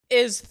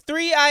Is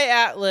 3i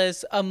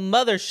Atlas a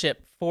mothership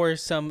for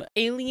some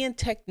alien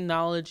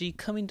technology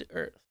coming to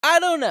Earth? I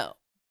don't know,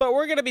 but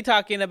we're going to be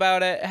talking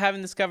about it,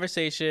 having this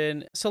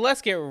conversation. So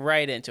let's get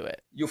right into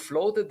it. You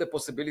floated the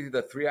possibility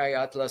that 3i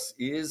Atlas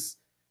is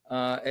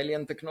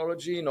alien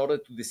technology in order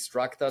to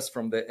distract us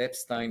from the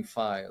Epstein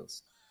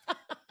files.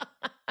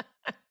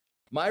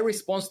 My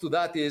response to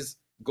that is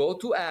go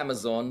to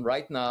Amazon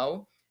right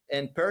now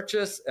and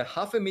purchase a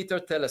 0.5 meter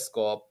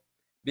telescope,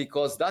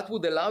 because that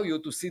would allow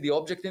you to see the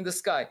object in the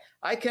sky.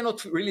 I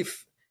cannot really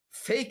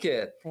fake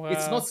it. Wow.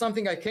 It's not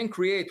something I can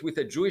create with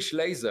a Jewish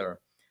laser.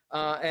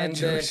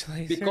 Jewish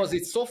laser? Because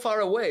it's so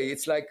far away,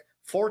 it's like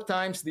 4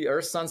 times the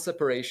Earth-Sun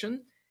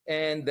separation.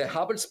 And the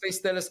Hubble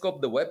Space Telescope,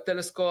 the Webb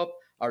Telescope,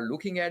 are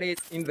looking at it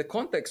in the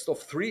context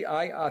of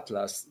 3i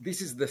Atlas.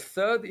 This is the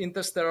third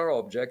interstellar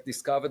object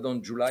discovered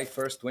on July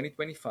 1st,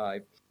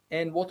 2025.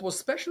 And what was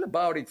special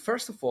about it,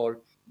 first of all,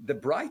 the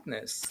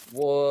brightness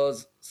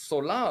was so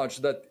large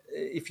that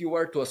if you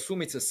were to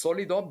assume it's a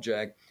solid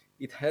object,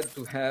 it had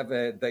to have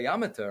a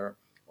diameter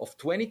of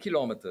 20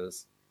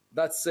 kilometers.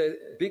 That's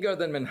bigger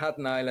than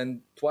Manhattan Island,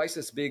 twice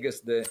as big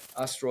as the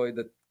asteroid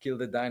that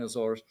killed the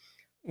dinosaurs.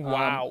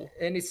 Wow.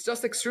 And it's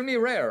just extremely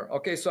rare.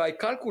 Okay, so I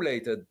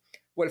calculated,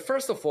 well,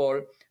 first of all,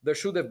 there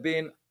should have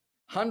been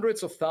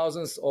hundreds of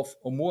thousands of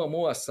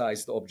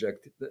Oumuamua-sized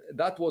objects.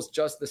 That was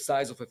just the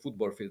size of a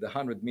football field,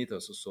 100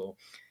 meters or so.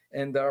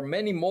 And there are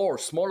many more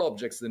small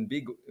objects than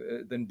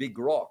big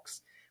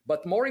rocks.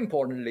 But more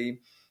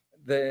importantly,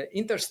 the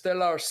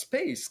interstellar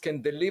space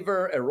can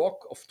deliver a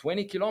rock of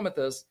 20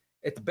 kilometers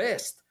at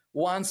best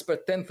once per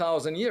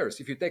 10,000 years.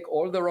 If you take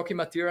all the rocky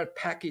material,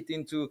 pack it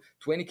into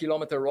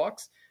 20-kilometer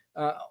rocks,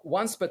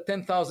 once per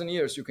 10,000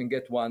 years, you can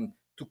get one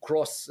to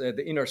cross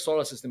the inner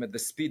solar system at the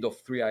speed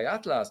of 3i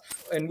Atlas.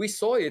 And we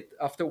saw it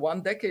after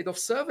 1 decade of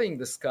surveying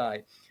the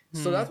sky.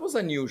 So that was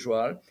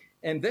unusual.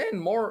 And then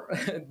more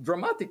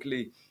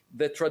dramatically,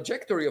 the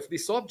trajectory of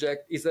this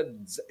object is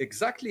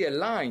exactly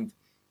aligned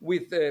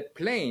with the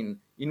plane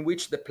in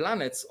which the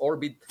planets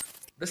orbit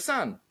the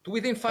sun, to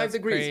within 5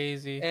 degrees.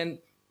 Crazy. And,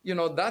 you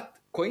know, that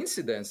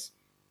coincidence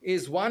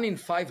is 1 in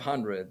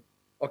 500.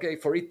 Okay,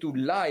 for it to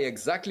lie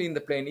exactly in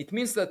the plane, it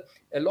means that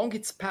along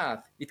its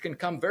path, it can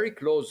come very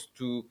close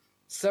to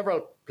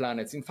several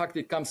planets. In fact,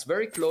 it comes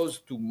very close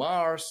to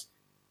Mars,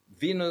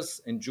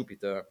 Venus, and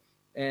Jupiter.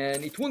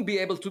 And it wouldn't be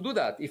able to do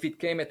that if it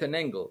came at an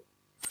angle.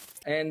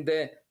 And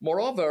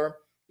moreover,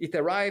 it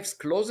arrives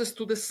closest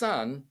to the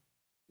sun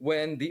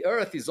when the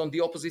Earth is on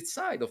the opposite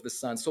side of the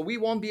sun. So we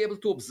won't be able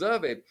to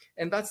observe it.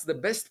 And that's the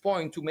best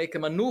point to make a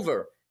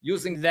maneuver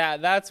using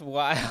that's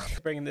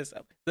wild. Bringing this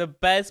up, the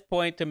best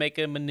point to make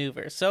a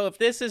maneuver. So if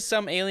this is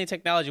some alien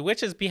technology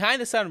which is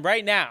behind the sun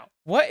right now,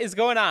 what is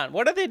going on?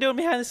 What are they doing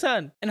behind the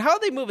sun, and how are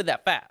they moving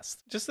that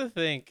fast? Just to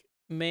think,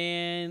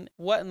 man,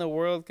 what in the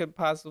world could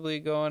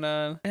possibly going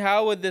on?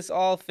 How would this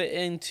all fit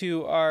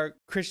into our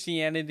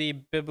Christianity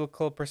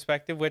biblical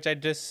perspective, which I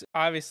just,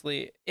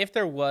 obviously, if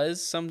there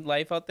was some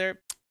life out there,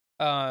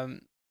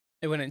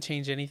 it wouldn't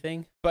change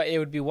anything, but it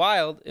would be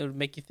wild. It would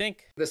make you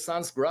think. The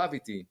sun's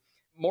gravity.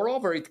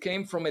 Moreover, it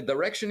came from a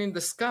direction in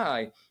the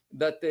sky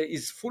that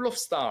is full of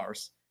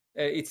stars.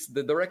 It's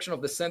the direction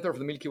of the center of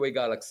the Milky Way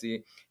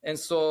galaxy. And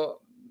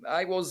so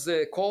I was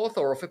a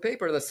co-author of a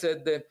paper that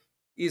said,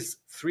 is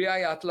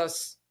 3i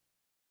Atlas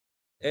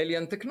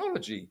alien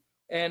technology?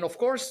 And of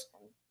course,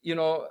 you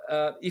know,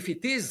 if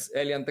it is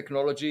alien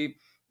technology,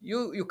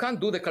 you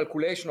can't do the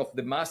calculation of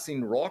the mass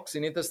in rocks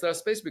in interstellar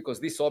space, because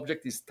this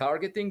object is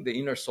targeting the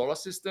inner solar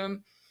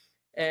system.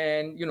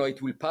 And, you know,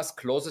 it will pass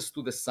closest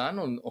to the sun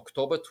on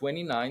October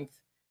 29th,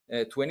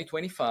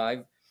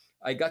 2025.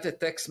 I got a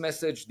text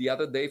message the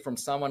other day from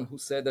someone who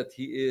said that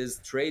he is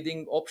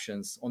trading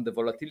options on the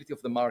volatility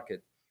of the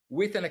market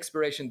with an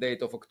expiration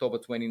date of October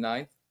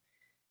 29th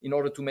in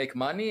order to make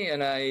money.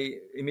 And I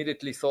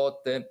immediately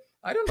thought,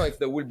 I don't know if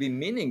there will be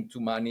meaning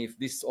to money if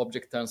this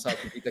object turns out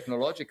to be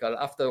technological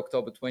after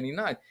October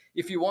 29th.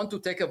 If you want to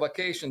take a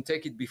vacation,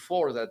 take it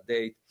before that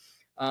date.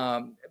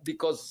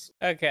 Because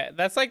okay,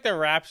 that's like the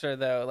rapture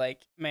though.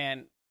 Like,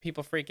 man,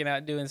 people freaking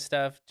out doing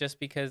stuff just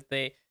because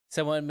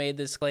someone made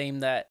this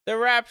claim that the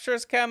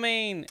rapture's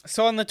coming.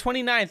 So on the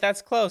 29th,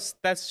 that's close.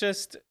 That's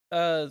just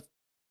 8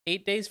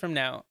 days from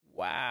now.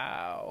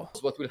 Wow.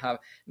 What will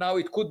happen now?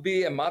 It could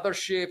be a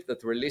mothership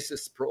that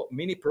releases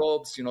mini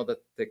probes, you know,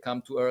 that they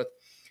come to Earth.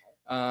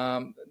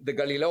 The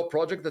Galileo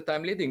Project that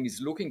I'm leading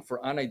is looking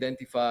for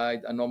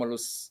unidentified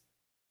anomalous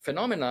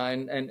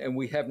phenomena, and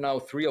we have now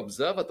 3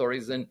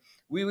 observatories, and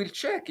we will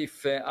check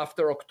if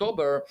after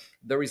October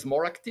there is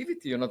more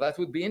activity. You know, that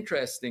would be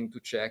interesting to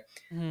check.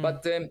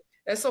 But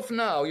as of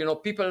now, you know,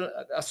 people,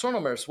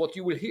 astronomers, what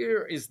you will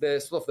hear is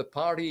the sort of the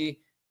party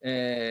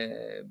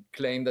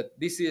claim that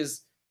this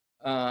is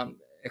a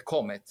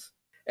comet.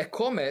 A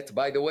comet,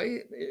 by the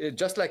way,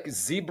 just like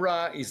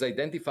zebra is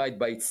identified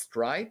by its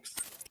stripes,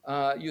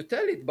 you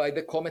tell it by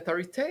the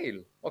cometary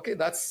tail. Okay,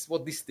 that's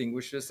what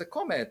distinguishes a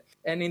comet.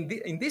 And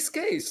in this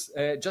case,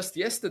 just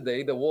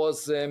yesterday, there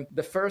was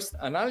the first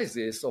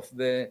analysis of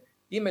the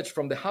image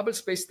from the Hubble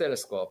Space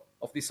Telescope.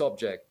 of this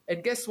object.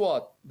 And guess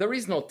what? There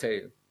is no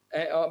tail.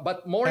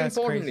 But more That's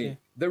importantly, crazy.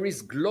 there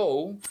is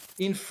glow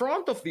in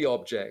front of the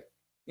object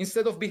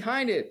instead of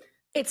behind it.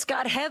 It's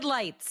got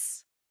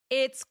headlights.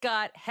 It's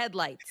got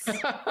headlights.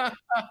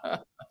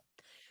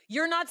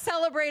 You're not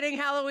celebrating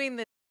Halloween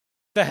this.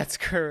 That's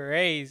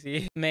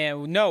crazy.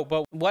 Man, no,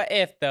 but what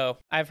if, though?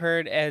 I've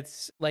heard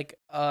it's like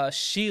a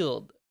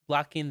shield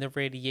blocking the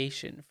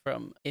radiation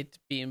from it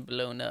being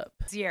blown up.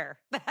 year.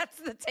 That's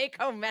the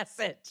take-home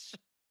message.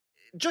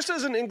 Just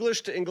as an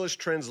English to English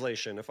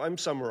translation, if I'm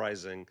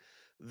summarizing,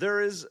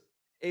 there is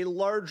a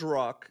large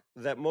rock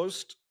that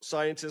most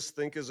scientists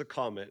think is a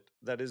comet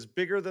that is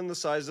bigger than the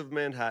size of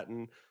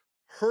Manhattan,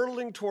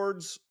 hurling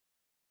towards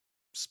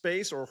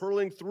space or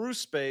hurling through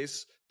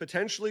space,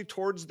 potentially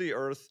towards the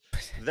Earth,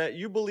 that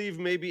you believe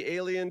may be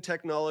alien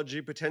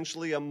technology,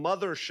 potentially a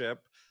mothership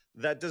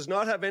that does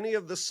not have any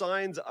of the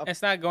signs of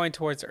It's not going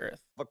towards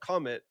Earth. a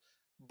comet,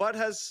 but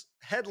has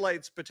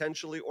headlights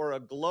potentially or a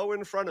glow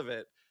in front of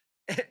it.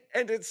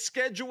 And it's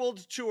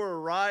scheduled to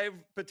arrive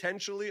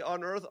potentially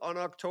on Earth on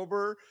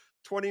October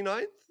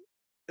 29th.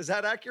 Is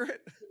that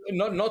accurate?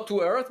 Not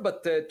to Earth,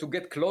 but to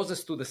get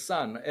closest to the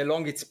sun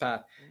along its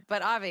path.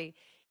 But Avi,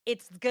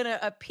 it's going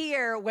to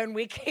appear when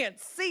we can't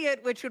see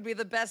it, which would be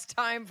the best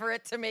time for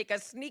it to make a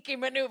sneaky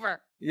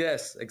maneuver.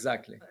 Yes,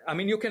 exactly. I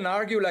mean, you can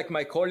argue like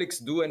my colleagues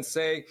do and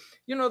say,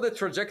 the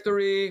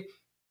trajectory,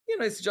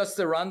 it's just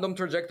a random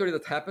trajectory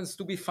that happens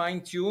to be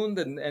fine-tuned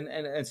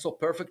and so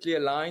perfectly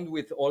aligned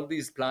with all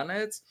these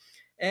planets.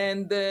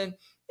 And,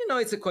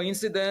 it's a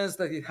coincidence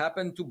that it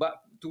happened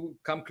to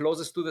come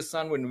closest to the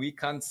sun when we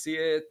can't see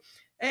it.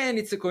 And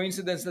it's a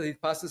coincidence that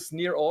it passes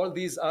near all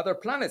these other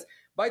planets.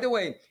 By the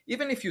way,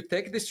 even if you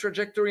take this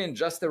trajectory and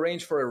just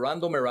arrange for a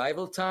random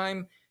arrival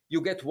time,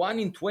 you get 1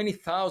 in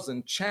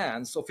 20,000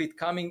 chance of it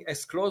coming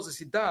as close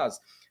as it does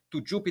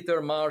to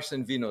Jupiter, Mars,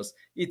 and Venus.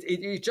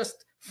 It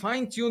just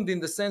fine-tuned in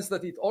the sense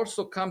that it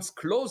also comes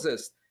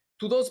closest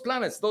to those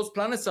planets. Those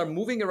planets are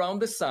moving around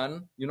the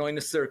sun, in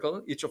a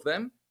circle, each of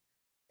them.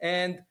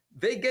 And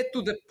they get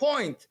to the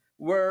point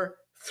where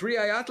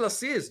 3i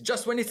Atlas is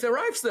just when it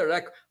arrives there.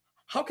 Like,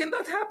 how can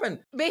that happen?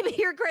 Maybe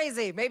you're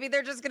crazy. Maybe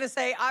they're just going to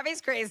say,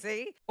 Avi's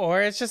crazy.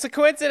 Or it's just a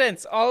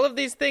coincidence. All of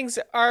these things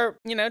are,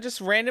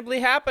 just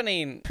randomly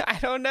happening. I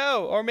don't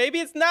know. Or maybe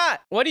it's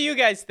not. What do you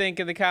guys think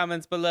in the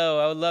comments below?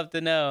 I would love to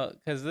know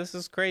because this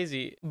is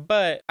crazy.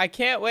 But I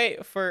can't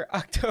wait for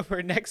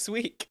October next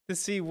week to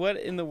see what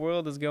in the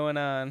world is going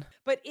on.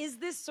 But is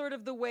this sort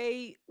of the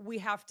way we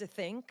have to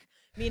think?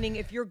 Meaning,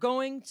 if you're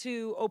going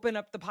to open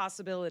up the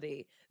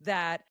possibility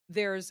that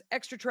there's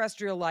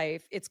extraterrestrial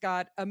life, it's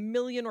got 1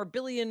 million or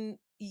billion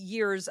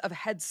years of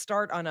head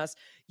start on us,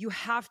 you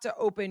have to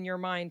open your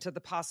mind to the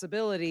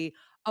possibility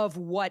of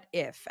what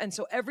if. And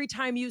so every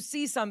time you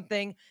see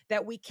something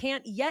that we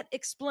can't yet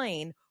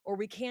explain or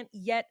we can't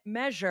yet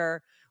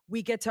measure,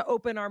 we get to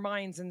open our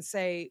minds and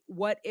say,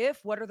 what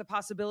if? What are the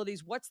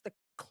possibilities? What's the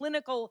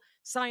clinical,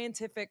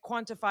 scientific,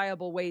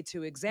 quantifiable way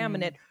to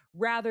examine it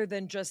rather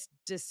than just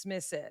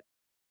dismiss it?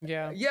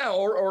 Yeah,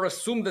 or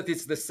assume that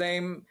it's the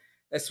same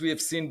as we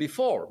have seen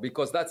before,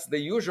 because that's the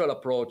usual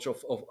approach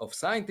of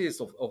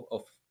scientists,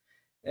 of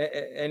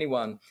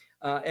anyone.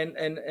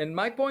 And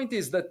my point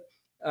is that,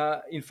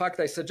 in fact,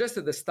 I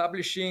suggested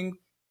establishing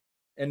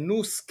a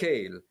new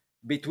scale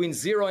between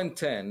 0 and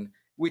 10,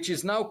 which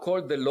is now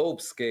called the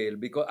Loeb scale,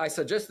 because I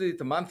suggested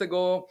it a month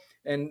ago,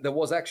 and there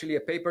was actually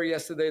a paper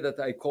yesterday that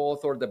I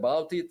co-authored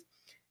about it.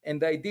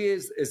 And the idea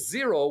is a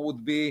 0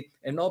 would be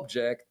an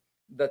object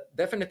that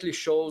definitely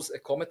shows a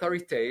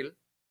cometary tail,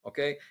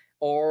 okay,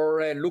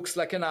 or looks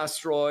like an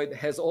asteroid,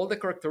 has all the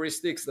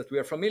characteristics that we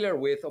are familiar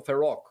with of a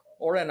rock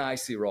or an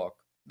icy rock.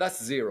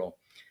 That's 0.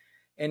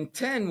 And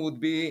 10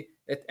 would be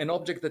an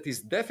object that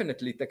is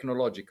definitely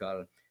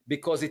technological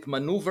because it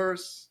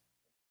maneuvers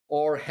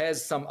or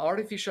has some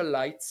artificial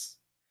lights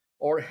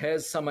or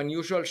has some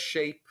unusual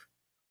shape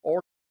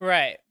or...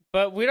 Right.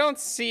 But we don't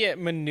see it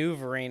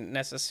maneuvering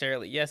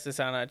necessarily. Yes, it's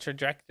on a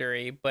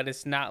trajectory, but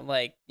it's not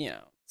like,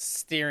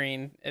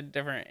 steering at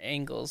different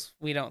angles,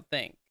 we don't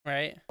think,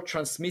 right?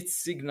 Transmits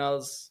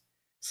signals,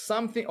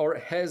 something, or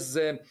has,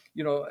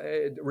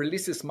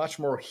 releases much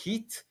more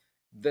heat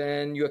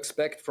than you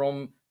expect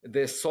from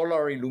the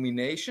solar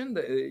illumination.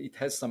 It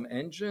has some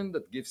engine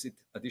that gives it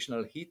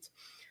additional heat.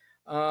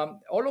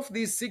 All of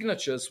these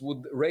signatures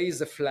would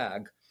raise a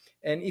flag.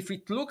 And if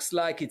it looks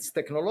like it's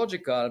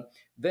technological,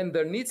 then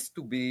there needs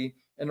to be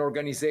an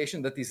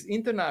organization that is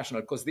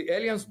international, because the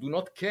aliens do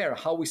not care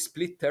how we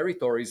split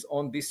territories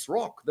on this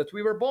rock that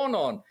we were born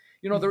on.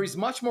 There is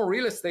much more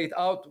real estate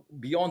out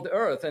beyond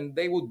Earth, and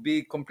they would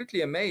be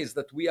completely amazed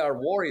that we are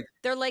worried.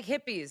 They're like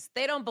hippies.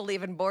 They don't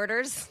believe in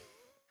borders.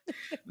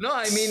 No,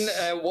 I mean,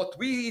 what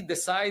we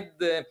decide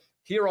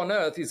here on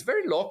Earth is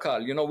very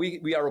local.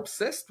 We are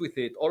obsessed with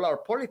it. All our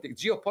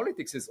politics,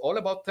 geopolitics is all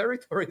about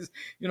territories,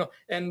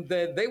 and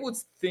they would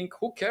think,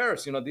 who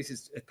cares? This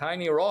is a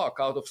tiny rock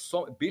out of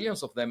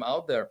billions of them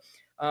out there.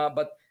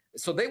 But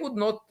so they would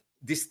not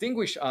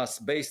distinguish us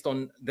based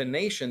on the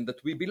nation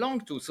that we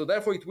belong to. So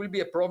therefore, it will be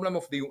a problem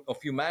of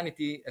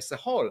humanity as a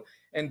whole.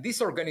 And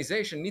this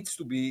organization needs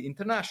to be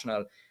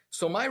international.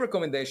 So my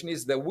recommendation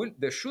is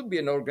there should be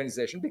an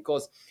organization,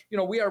 because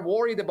we are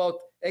worried about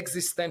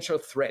existential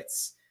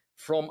threats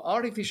from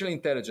artificial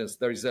intelligence.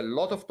 There is a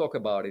lot of talk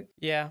about it.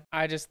 Yeah,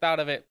 I just thought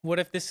of it. What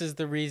if this is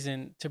the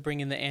reason to bring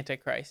in the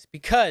Antichrist?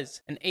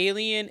 Because an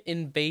alien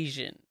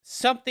invasion,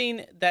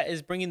 something that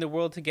is bringing the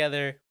world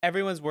together,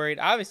 everyone's worried.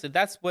 Obviously,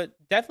 that's what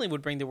definitely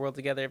would bring the world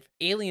together. If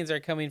aliens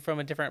are coming from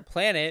a different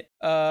planet,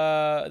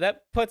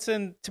 that puts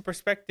into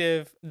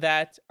perspective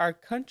that our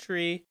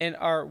country and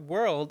our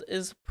world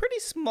is pretty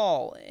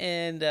small.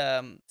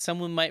 And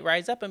someone might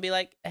rise up and be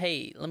like,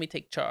 hey, let me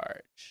take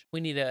charge.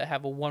 We need to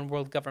have a one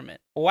world government.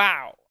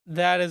 Wow,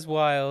 that is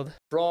wild.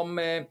 From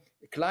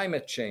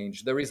climate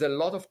change, there is a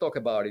lot of talk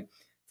about it.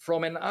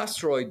 From an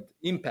asteroid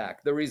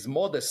impact, there is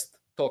modest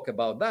talk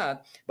about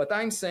that. But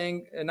I'm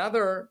saying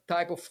another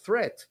type of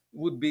threat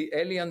would be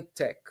alien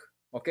tech.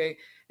 Okay.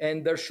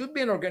 And there should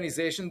be an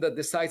organization that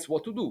decides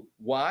what to do.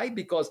 Why?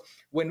 Because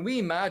when we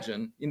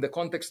imagine, in the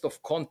context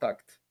of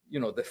Contact,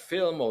 the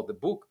film or the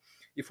book,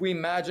 if we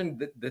imagine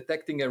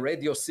detecting a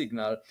radio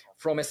signal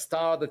from a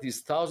star that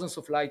is thousands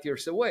of light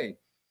years away,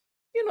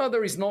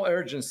 there is no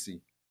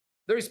urgency.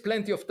 There is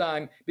plenty of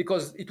time,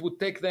 because it would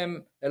take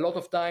them a lot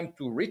of time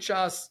to reach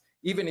us.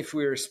 Even if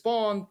we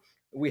respond,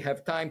 we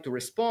have time to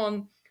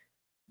respond.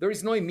 There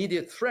is no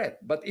immediate threat.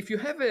 But if you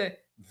have a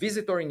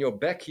visitor in your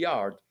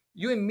backyard,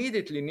 you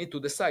immediately need to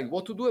decide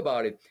what to do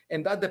about it.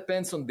 And that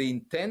depends on the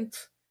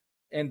intent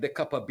and the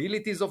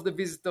capabilities of the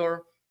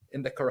visitor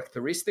and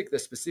the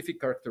specific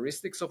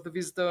characteristics of the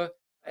visitor.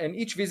 And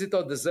each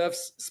visitor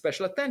deserves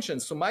special attention.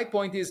 So my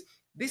point is,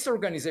 this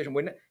organization,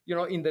 when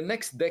in the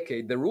next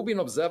decade, the Rubin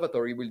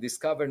Observatory will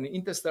discover an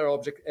interstellar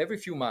object every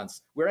few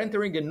months. We're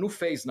entering a new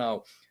phase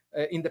now.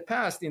 In the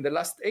past, in the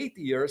last 8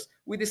 years,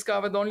 we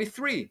discovered only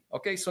 3.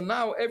 Okay, so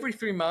now every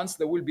 3 months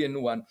there will be a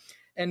new one.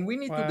 And we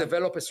need to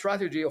develop a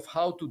strategy of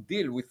how to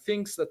deal with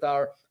things that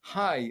are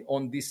high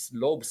on this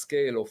Loeb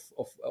scale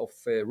of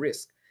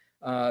risk,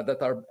 that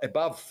are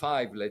above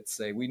 5, let's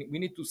say. We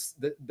need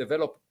to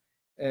develop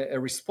a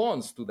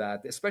response to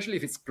that, especially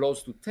if it's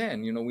close to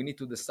 10. We need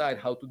to decide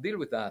how to deal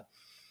with that.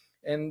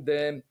 And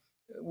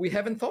we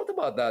haven't thought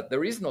about that.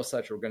 There is no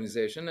such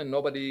organization, and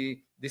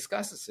nobody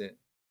discusses it.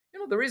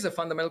 There is a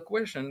fundamental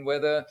question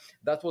whether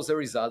that was a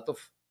result of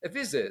a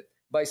visit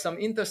by some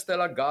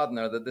interstellar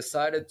gardener that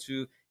decided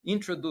to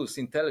introduce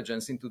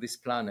intelligence into this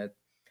planet.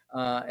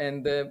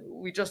 And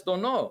we just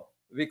don't know,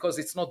 because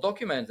it's not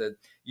documented.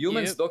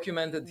 Humans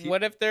documented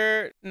what if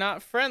they're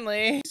not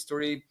friendly?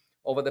 History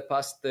over the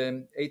past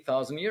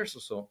 8,000 years or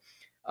so.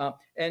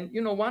 And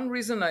one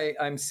reason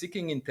I'm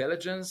seeking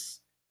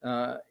intelligence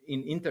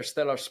in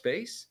interstellar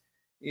space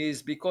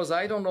is because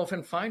I don't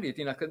often find it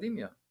in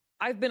academia.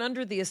 I've been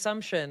under the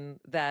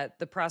assumption that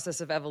the process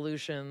of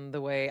evolution,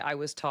 the way I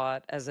was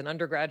taught as an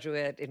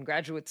undergraduate in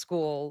graduate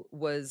school,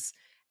 was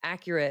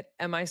accurate.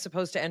 Am I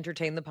supposed to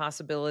entertain the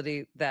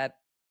possibility that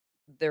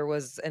there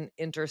was an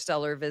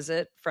interstellar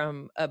visit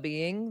from a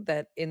being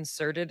that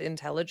inserted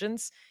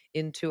intelligence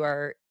into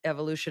our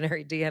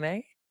evolutionary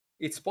DNA?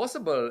 It's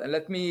possible. And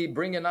let me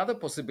bring another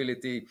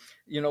possibility.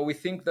 We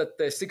think that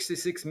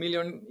 66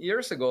 million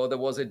years ago, there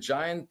was a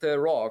giant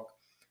rock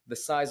the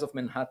size of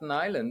Manhattan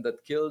Island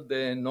that killed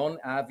the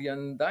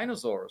non-avian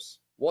dinosaurs.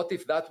 What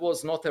if that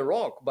was not a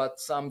rock, but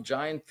some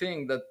giant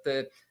thing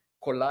that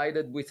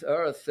collided with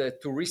Earth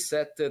to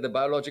reset the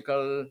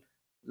biological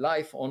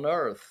life on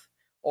Earth?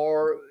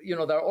 Or,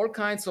 there are all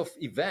kinds of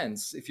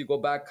events if you go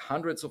back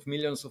hundreds of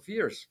millions of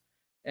years.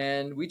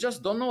 And we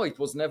just don't know. It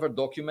was never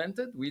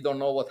documented. We don't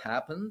know what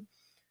happened.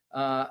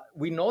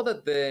 We know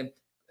that the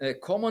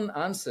common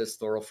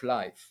ancestor of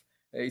life,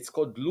 it's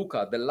called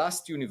Luca, the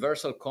last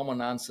universal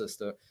common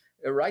ancestor.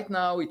 Right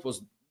now, it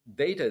was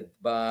dated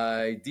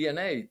by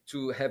DNA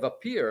to have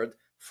appeared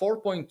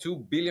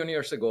 4.2 billion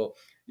years ago.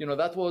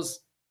 That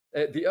was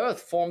the Earth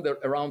formed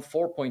around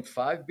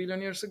 4.5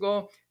 billion years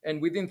ago.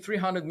 And within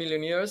 300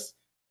 million years,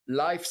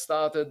 life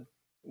started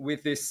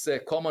with this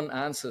common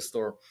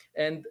ancestor.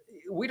 And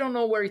we don't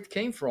know where it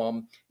came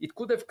from. It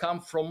could have come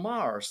from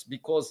Mars,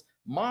 because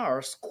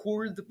Mars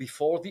cooled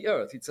before the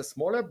Earth. It's a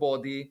smaller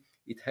body.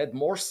 It had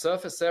more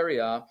surface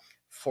area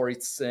for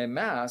its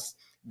mass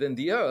than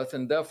the Earth,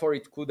 and therefore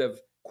it could have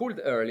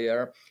cooled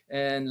earlier,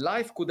 and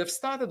life could have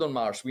started on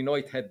Mars. We know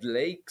it had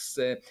lakes,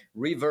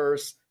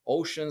 rivers,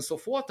 oceans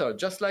of water,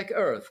 just like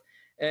Earth.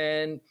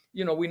 And,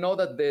 we know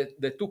that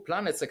the two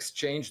planets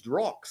exchanged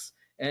rocks.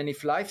 And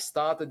if life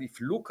started, if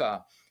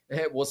Luca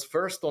was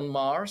first on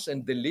Mars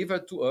and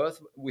delivered to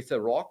Earth with a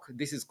rock,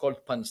 this is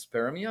called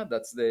panspermia.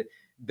 That's the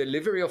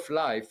delivery of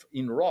life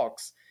in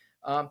rocks.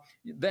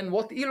 Then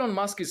what Elon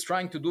Musk is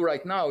trying to do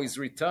right now is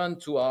return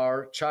to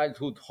our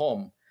childhood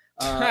home.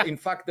 In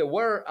fact, there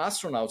were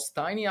astronauts,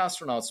 tiny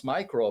astronauts,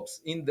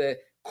 microbes in the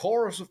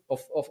cores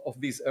of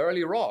these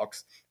early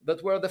rocks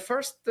that were the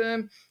first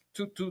to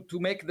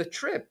make the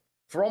trip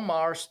from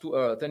Mars to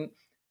Earth. And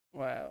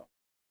wow,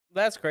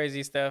 that's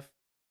crazy stuff.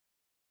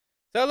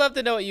 So I'd love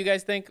to know what you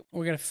guys think.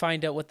 We're going to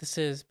find out what this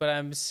is, but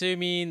I'm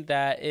assuming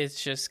that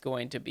it's just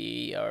going to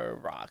be a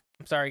rock.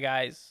 I'm sorry,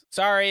 guys.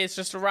 Sorry, it's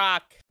just a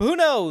rock. But who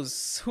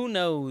knows? Who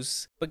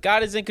knows? But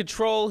God is in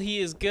control.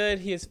 He is good.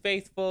 He is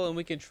faithful, and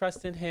we can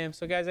trust in him.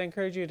 So, guys, I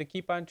encourage you to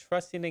keep on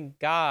trusting in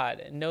God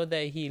and know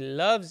that he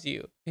loves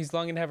you. He's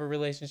longing to have a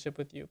relationship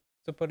with you.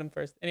 So put him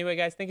first. Anyway,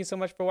 guys, thank you so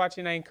much for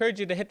watching. I encourage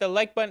you to hit the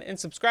like button and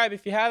subscribe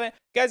if you haven't.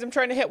 Guys, I'm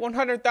trying to hit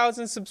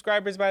 100,000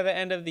 subscribers by the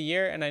end of the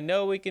year, and I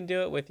know we can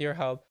do it with your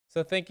help.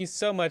 So thank you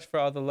so much for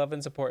all the love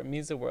and support. It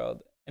means the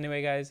world.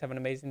 Anyway, guys, have an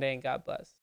amazing day, and God bless.